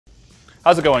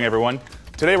How's it going, everyone?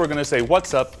 Today we're going to say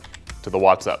what's up to the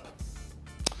What's Up.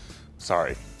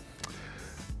 Sorry.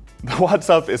 The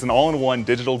What's Up is an all-in-one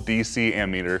digital DC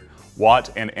ammeter, watt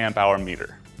and amp hour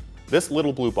meter. This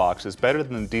little blue box is better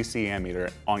than the DC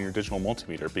ammeter on your digital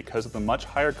multimeter because of the much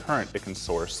higher current it can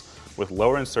source with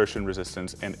lower insertion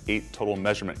resistance and 8 total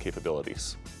measurement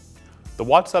capabilities. The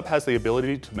What's Up has the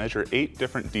ability to measure 8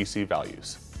 different DC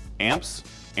values: amps,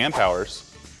 amp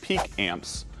hours, peak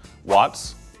amps,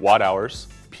 watts, watt hours,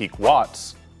 peak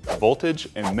watts, voltage,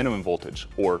 and minimum voltage,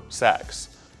 or SAGs.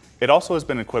 It also has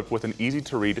been equipped with an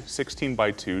easy-to-read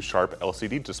 16:2 sharp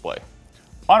LCD display.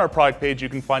 On our product page, you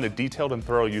can find a detailed and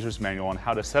thorough user's manual on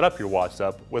how to set up your What's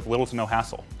Up with little to no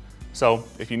hassle. So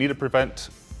if you need to prevent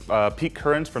peak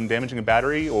currents from damaging a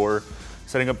battery or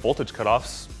setting up voltage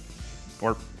cutoffs,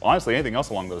 or honestly anything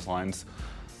else along those lines,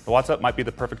 the What's Up might be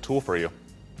the perfect tool for you.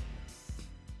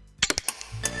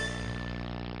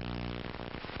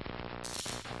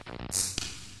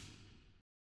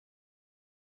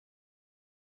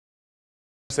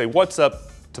 Say what's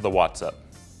up to the What's Up.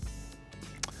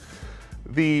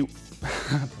 The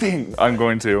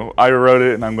I wrote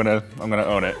it and I'm gonna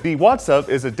own it. The What's Up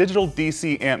is a digital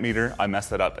DC amp meter. I messed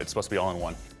that up. It's supposed to be all in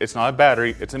one. It's not a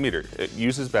battery, it's a meter. It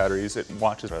uses batteries. It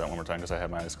watches. Try that one more time because I have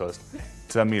my eyes closed.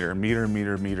 It's a meter,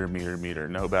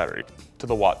 no battery. To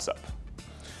the What's Up.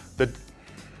 The